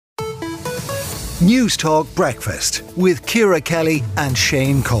Newstalk Breakfast with Ciara Kelly and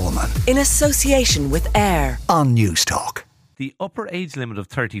Shane Coleman. In association with AIR on Newstalk. The upper age limit of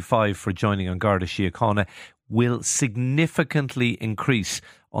 35 for joining An Garda Siochána will significantly increase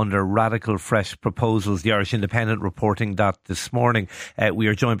under radical fresh proposals. The Irish Independent reporting that this morning. We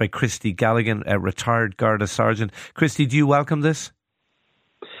are joined by Christy Galligan, a retired Garda Sergeant. Christy, do you welcome this?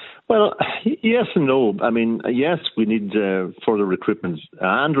 Well, yes and no. I mean, yes, we need further recruitment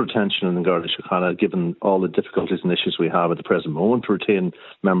and retention in the Garda Siochána, given all the difficulties and issues we have at the present moment to retain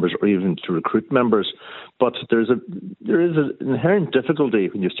members or even to recruit members. But there is an inherent difficulty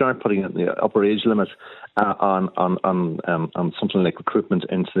when you start putting in the upper age limit on something like recruitment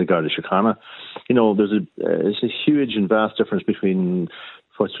into the Garda Siochána. You know, there's a huge and vast difference between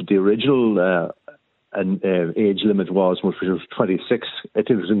what the original age limit was, which was 26. It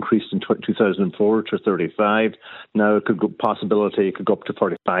was increased in 2004 to 35. Now it could go up to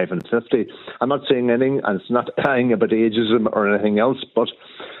 45 and 50. I'm not saying anything, and it's not anything about ageism or anything else, but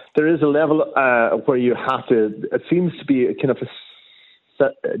there is a level where you have to. It seems to be a kind of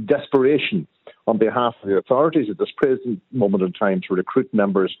a desperation on behalf of the authorities at this present moment in time to recruit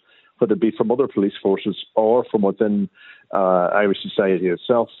members, whether it be from other police forces or from within Irish society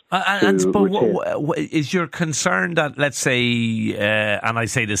itself. Is your concern that, let's say, and I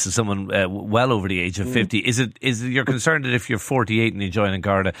say this as someone well over the age of 50, is your concern that if you're 48 and you join a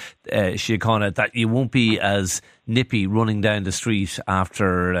Garda Siochána, that you won't be as nippy running down the street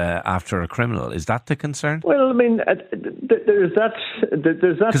after a criminal? Is that the concern? Well, I mean, there's that.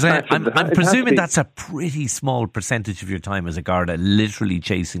 Because I'm presuming that's a pretty small percentage of your time as a Garda, literally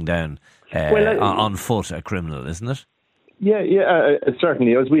chasing down on foot a criminal, isn't it? Yeah, it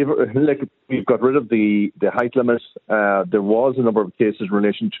certainly is. We've got rid of the height limit. There was a number of cases in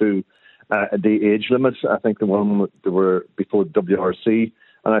relation to the age limits. I think the one that were before the WRC,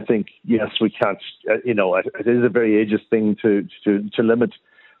 and I think yes, we can't. It is a very ageist thing to limit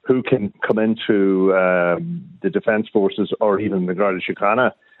who can come into the defence forces or even the Garda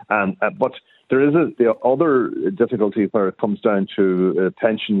Siochána. But there is the other difficulty where it comes down to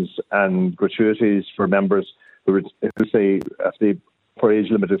pensions and gratuities for members who say if the upper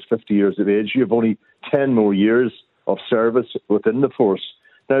age limit is 50 years of age, you have only 10 more years of service within the force.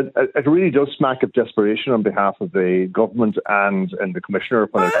 Now, it really does smack of desperation on behalf of the government and the Commissioner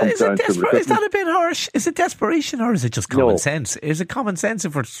when it comes down to recruitment. Is that a bit harsh? Is it desperation or is it just common sense? Is it common sense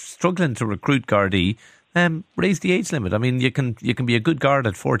if we're struggling to recruit Gardaí, raise the age limit? I mean, you can be a good guard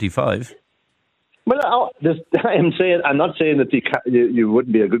at 45. Well, I'm not saying that you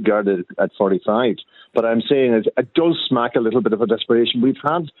wouldn't be a good guard at 45, but I'm saying it does smack a little bit of a desperation. We've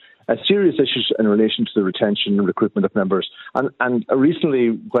had serious issues in relation to the retention and recruitment of members, and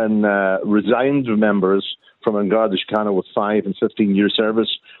recently when resigned members from An Garda Siochána with 5 and 15 year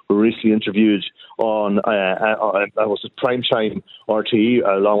service were recently interviewed on primetime RTE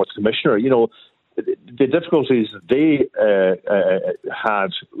along with the Commissioner. You know, the difficulties they had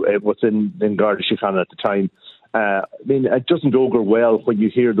within Garda Siochána at the time, I mean, it doesn't augur well when you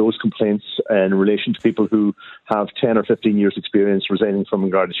hear those complaints in relation to people who have 10 or 15 years experience resigning from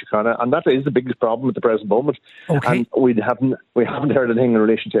Garda Siochána, and that is the biggest problem at the present moment. Okay. And we haven't heard anything in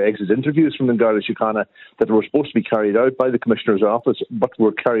relation to exit interviews from the Garda Siochána that were supposed to be carried out by the Commissioner's office, but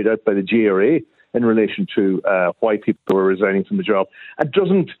were carried out by the GRA in relation to why people were resigning from the job. It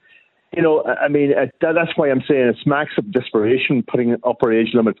doesn't. You know, I mean, that's why I'm saying it smacks of desperation, putting an upper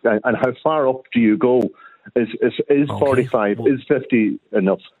age limit, and how far up do you go? Is 45, is 50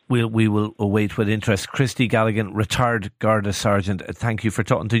 enough? We will await with interest. Christy Galligan, retired Garda Sergeant, thank you for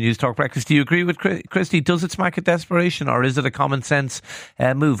talking to Newstalk Breakfast. Do you agree with Christy? Does it smack of desperation or is it a common sense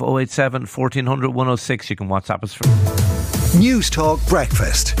move? 087 1400 106. You can WhatsApp us. Newstalk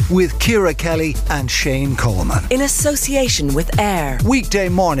Breakfast with Ciara Kelly and Shane Coleman. In association with AIR. Weekday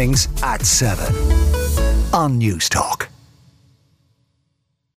mornings at 7 on Newstalk.